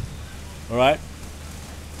 Alright?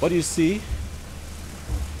 But you see,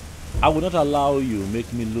 I will not allow you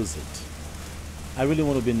make me lose it. I really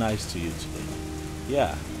want to be nice to you today.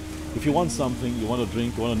 Yeah. If you want something, you want to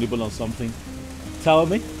drink, you want to nibble on something, tell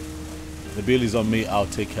me. The bill is on me, I'll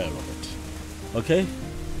take care of it. Okay?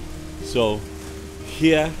 So,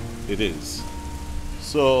 here it is.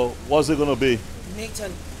 So, what's it going to be?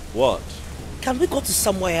 Nathan. What? Can we go to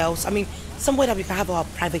somewhere else? I mean, somewhere that we can have our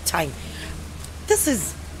private time. This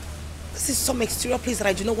is some exterior place that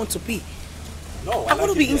I do not want to be. No, I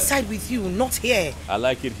want to be inside with you, not here. I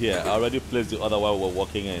like it here. I already placed the order while we're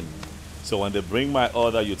walking in. So when they bring my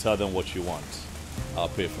order, you tell them what you want. I'll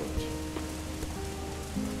pay for it.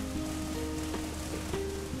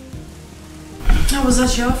 I was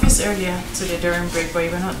at your office earlier today during break, but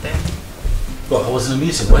you were not there. Well, I was in a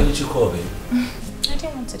meeting. Why did you call me? I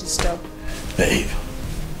didn't want to disturb. Babe,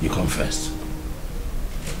 you come first.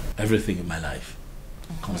 Everything in my life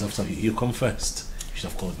comes after you. You come first. You should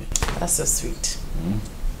have called me. That's so sweet.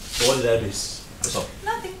 So what did I miss? What's up?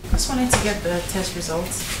 Nothing. Just wanted to get the test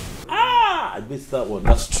results. I missed that one.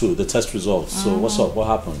 That's true. The test results. So what's up? What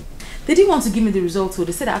happened? They didn't want to give me the results, so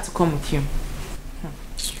they said I had to come with you.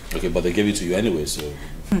 Okay, but they gave it to you anyway, so...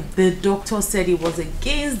 The doctor said it was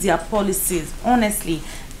against their policies, honestly,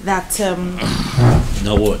 that...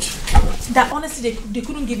 Now what? That honestly, they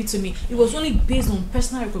couldn't give it to me. It was only based on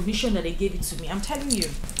personal recognition that they gave it to me. I'm telling you.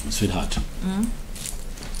 Sweetheart,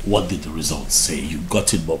 what did the results say? You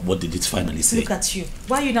got it, but what did it finally say? Look at you.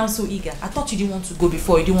 Why are you now so eager? I thought you didn't want to go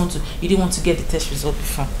before. You didn't want to get the test result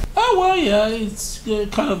before. Oh, well, yeah, it's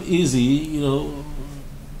kind of easy, you know,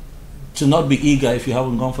 to not be eager if you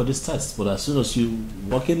haven't gone for this test. But as soon as you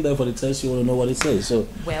walk in there for the test, you want to know what it says. So,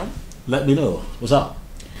 well, let me know. What's up?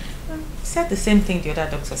 Said the same thing the other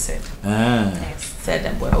doctor said. I said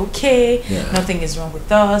that we're okay, nothing is wrong with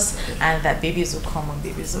us, and that babies will come when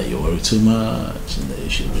babies will. You worry too much, and that you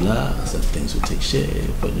should relax, and things will take shape.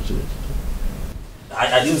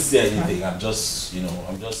 I didn't say anything. I'm just,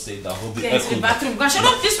 I'm just saying that. Hope Get into the bathroom. Go shut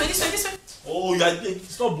up. This way. Oh,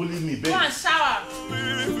 stop bullying me, babe. Go and shower.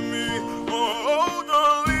 Leave me, oh,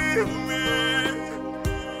 don't leave me.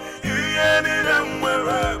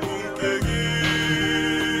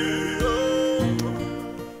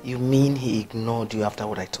 You mean he ignored you after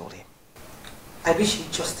what I told him? I wish he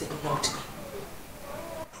just ignored me.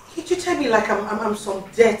 He treated me like I'm some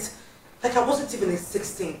debt, like I wasn't even in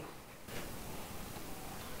 16.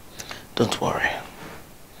 Don't worry.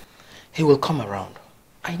 He will come around.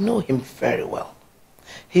 I know him very well.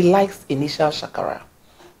 He likes initial shakara,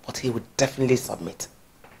 but he would definitely submit.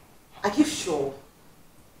 Are you sure?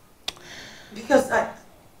 Because I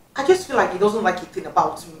just feel like he doesn't like a thing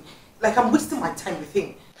about me. Like I'm wasting my time with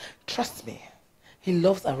him. Trust me, he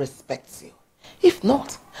loves and respects you. If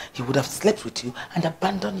not, he would have slept with you and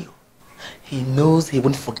abandoned you. He knows he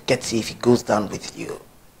won't forget you if he goes down with you.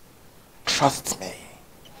 Trust me,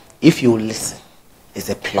 if you listen, it's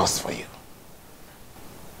a plus for you.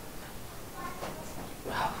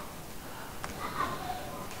 Wow.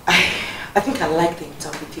 I think I like the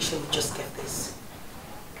interpretation you just gave this.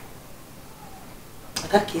 In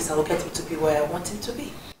that case, I will get him to be where I want him to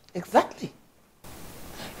be. Exactly.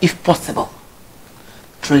 If possible,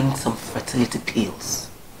 drink some fertility pills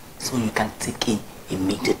so you can take in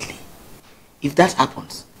immediately. If that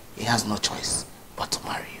happens, he has no choice but to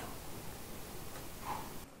marry you.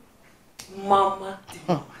 Mama,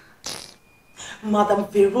 Madam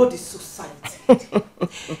Vero is so silent.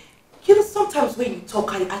 You know, sometimes when you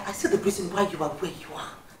talk, I see the reason why you are where you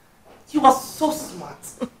are. You are so smart.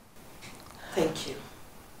 Thank you.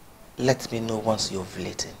 Let me know once you're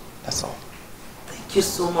ovulating. That's all. Thank you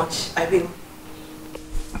so much. I will.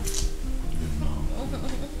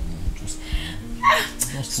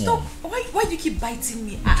 Stop. Why do you keep biting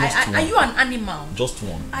me? Are you an animal? Just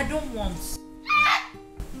one. I don't want.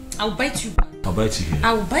 I'll bite you back. I'll bite you here.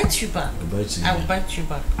 I will bite you back. I'll bite you. I will bite you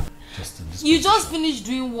back. You just finished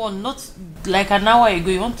doing one, not like an hour ago.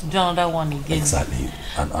 You want to do another one again. Exactly,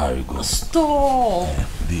 an hour ago. Stop.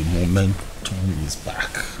 The momentum is back.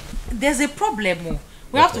 There's a problem.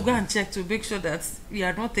 We have to go and check to make sure that you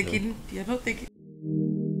are not taking. You are not taking.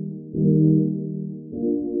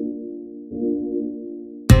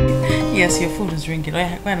 Yes, your phone is ringing. Go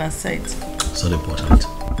and answer it. It's not important.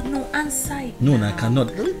 No, answer it. No, I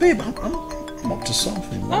cannot. Babe, I'm up to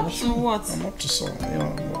something. Up to what? I'm up to something.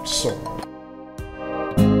 I'm up to something.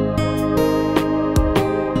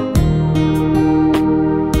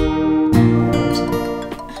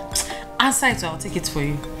 Answer it or I'll take it for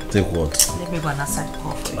you. Take what? Let me go and answer the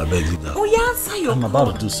call. I beg you that. Oh, yeah, answer your I'm call.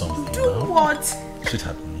 about to do something. Do now. What?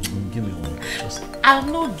 Sweetheart, give me one. Just, I'll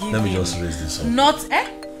not give you. Let me just raise this up. Not,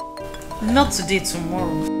 Not today,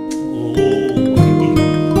 tomorrow. Oh.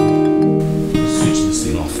 Switch this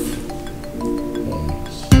thing off.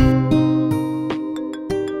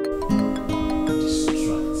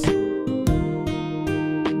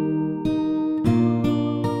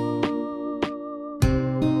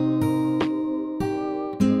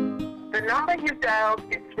 The number you dialed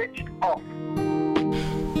is switched off.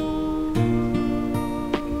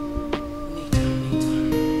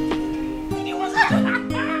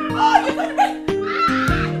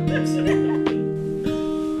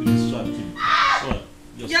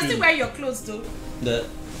 You're still wearing your clothes though.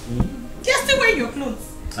 You're still wearing your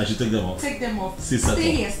clothes. I should take them off. Take them off. Stay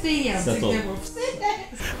here and take them off.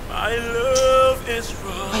 My love is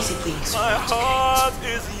wrong. My heart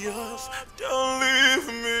is yours. Don't leave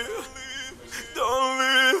me. Don't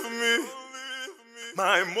leave me.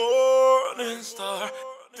 My morning star,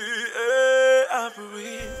 the air I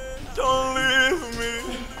breathe. Don't leave me.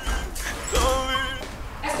 Don't leave.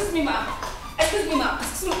 Excuse me, ma'am. Excuse me, ma'am.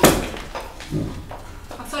 Excuse me.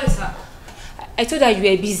 I'm sorry, sir. I told her you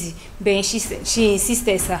were busy, but she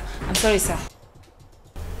insisted, sir. I'm sorry, sir.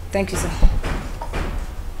 Thank you, sir.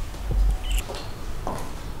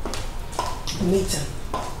 Nathan,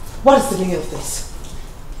 what is the meaning of this?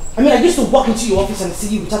 I mean, I used to walk into your office and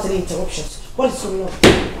see you without any interruptions. What is going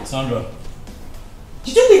on? Sandra.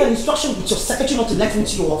 Did you leave an instruction with your secretary not to let me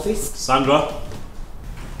into your office? Sandra,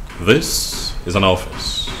 this is an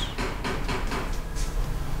office.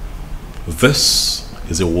 This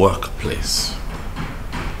is a workplace.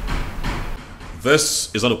 This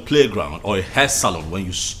is not a playground or a hair salon when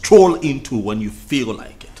you stroll into when you feel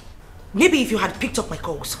like it. Maybe if you had picked up my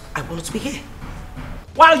calls, I wouldn't be here.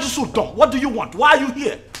 Why are you so dumb? What do you want? Why are you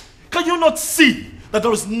here? Can you not see that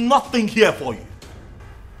there is nothing here for you?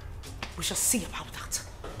 We shall see about that.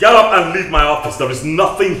 Get up and leave my office. There is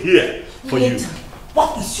nothing here for you.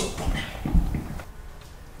 What is your problem?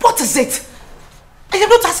 What is it? I am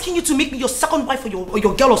not asking you to make me your second wife or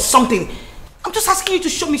your girl or something. I'm just asking you to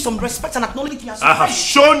show me some respect and acknowledge me as I have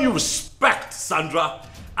shown you respect, Sandra.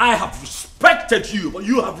 I have respected you, but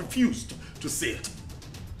you have refused to see it.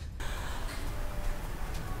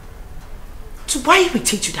 So why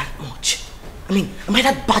irritate you that much? I mean, am I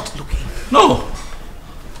that bad looking? No.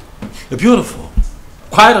 You're beautiful.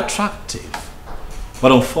 Quite attractive.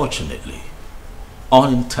 but unfortunately,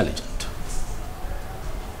 unintelligent.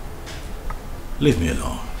 Leave me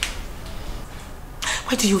alone.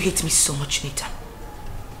 Why do you hate me so much, Nathan?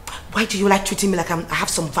 Why do you like treating me like I have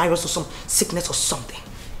some virus or some sickness or something?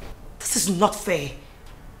 This is not fair.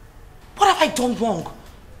 What have I done wrong?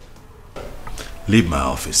 Leave my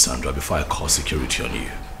office, Sandra, before I call security on you.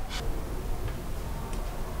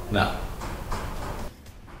 Now.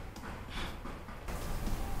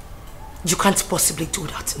 You can't possibly do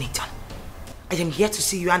that, Nathan. I am here to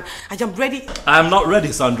see you and I am ready. I am not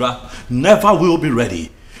ready, Sandra. Never will be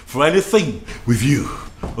ready for anything with you.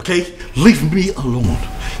 Okay? Leave me alone.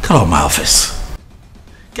 Get out of my office.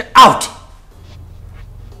 Get out!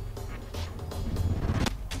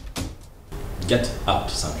 Get out,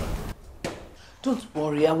 Sandra. Don't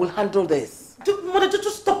worry, I will handle this. Mother,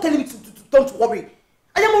 just stop telling me to don't worry.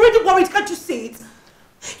 I am already worried, can't you see it?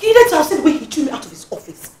 You need to have seen the way he threw me out of his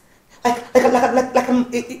office. I'm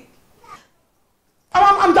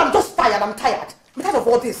just tired, I'm tired. I'm tired of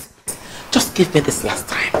all this. Just give me this last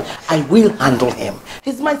time. I will handle him.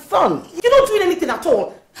 He's my son. You're not doing anything at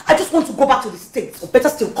all. I just want to go back to the States, or better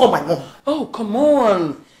still, call my mom. Oh, come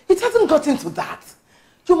on. It hasn't gotten to that.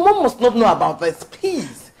 Your mom must not know about this,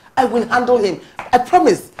 please. I will handle him. I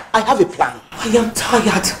promise. I have a plan. I am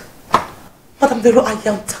tired. Madam Vero, I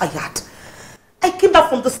am tired. I came back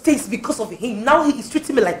from the States because of him. Now he is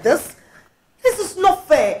treating me like this. This is not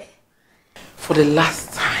fair. For the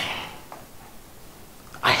last time,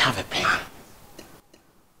 I have a plan.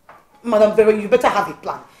 Madam Vero, you better have a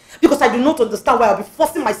plan. Because I do not understand why I'll be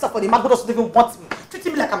forcing myself on a man who doesn't even want me.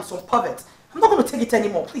 Treating me like I'm some pervert. I'm not going to take it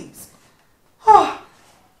anymore, please. Oh,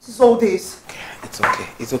 this is all this. Okay, it's okay.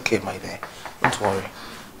 It's okay, my dear. Don't worry.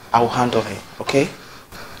 I will handle him, okay?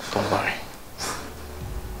 Don't worry.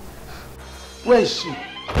 Where is she?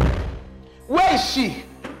 Where is she?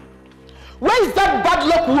 Where is that bad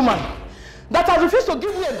luck woman that has refused to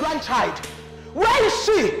give me a grandchild? Where is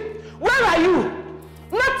she? Where are you?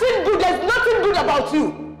 Nothing good. There's nothing good about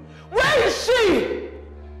you. Where is she?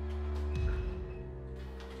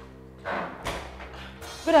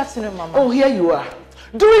 Good afternoon, Mama. Oh, here you are.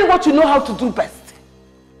 Doing what you know how to do best.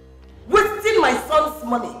 Wasting my son's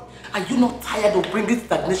money. Are you not tired of bringing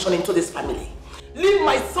stagnation into this family? Leave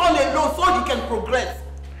my son alone so he can progress.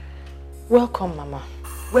 Welcome, Mama.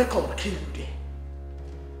 Welcome, kill you there.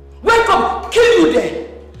 Welcome, kill you there.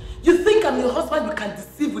 You think I'm your husband you can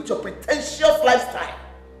deceive with your pretentious lifestyle?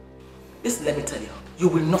 Listen, let me tell you, you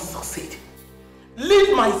will not succeed.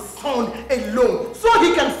 Leave my son alone so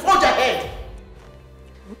he can forge ahead.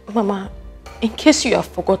 Mama, in case you have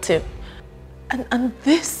forgotten, and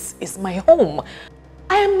this is my home.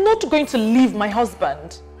 I am not going to leave my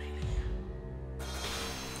husband.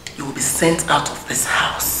 You will be sent out of this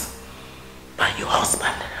house by your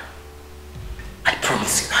husband. I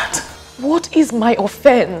promise you that. What is my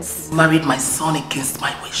offense? You married my son against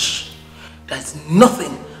my wish. There is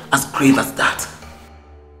nothing as grave as that.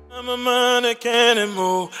 I'm a man that can't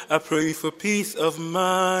move. I pray for peace of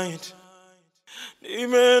mind.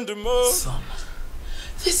 Son,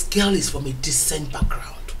 this girl is from a decent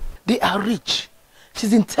background. They are rich.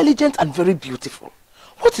 She's intelligent and very beautiful.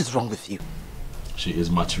 What is wrong with you? She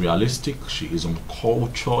is materialistic, she is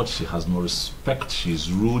uncultured, she has no respect, she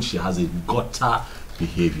is rude, she has a gutter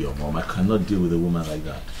behavior, Mom. I cannot deal with a woman like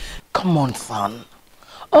that. Come on, son.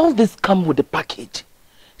 All this comes with the package.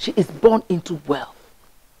 She is born into wealth.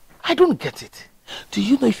 I don't get it. Do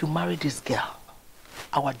you know if you marry this girl,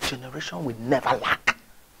 our generation will never lack?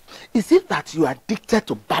 Is it that you are addicted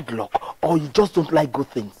to bad luck or you just don't like good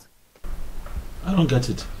things? I don't get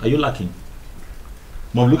it. Are you lacking?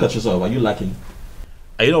 Mom, look at yourself. Are you lacking?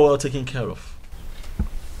 Are you not well taken care of?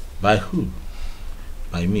 By who?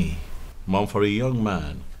 By me. Mom, for a young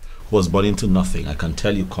man who was born into nothing, I can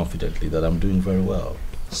tell you confidently that I'm doing very well.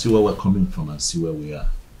 See where we're coming from and see where we are.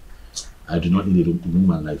 I do not need a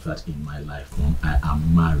woman like that in my life, Mom. I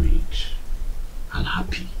am married and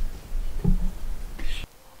happy.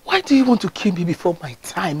 Why do you want to kill me before my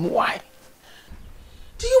time? Why?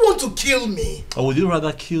 Do you want to kill me? Or would you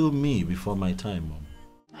rather kill me before my time, Mom?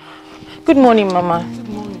 Good morning, Mama. Good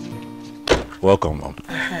morning. Welcome, Mom.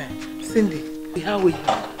 Cindy, how are you?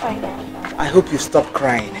 Fine. I hope you stop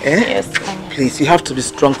crying, eh? Yes, fine. Please, you have to be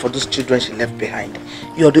strong for those children she left behind.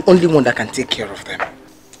 You're the only one that can take care of them.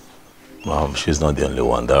 Mom, she's not the only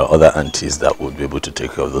one. There are other aunties that would be able to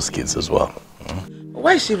take care of those kids as well.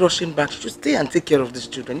 Why is she rushing back? She should stay and take care of these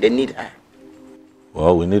children. They need her.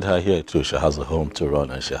 Well, we need her here too. She has a home to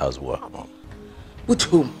run and she has work, Mom. Which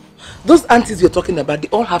home? Those aunties you're talking about, they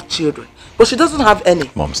all have children. But she doesn't have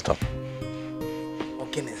any. Mom, stop.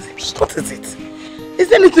 Ogene, what is it? Is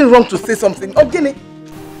there anything wrong to say something? Ogene.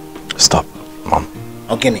 Stop, Mom.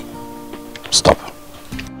 Ogini. Stop.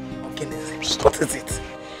 Ogini, stop. What is it?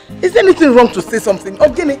 Is there anything wrong to say something?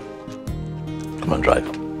 Ogini. Come on, drive.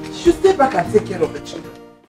 You should stay back and take care of the children.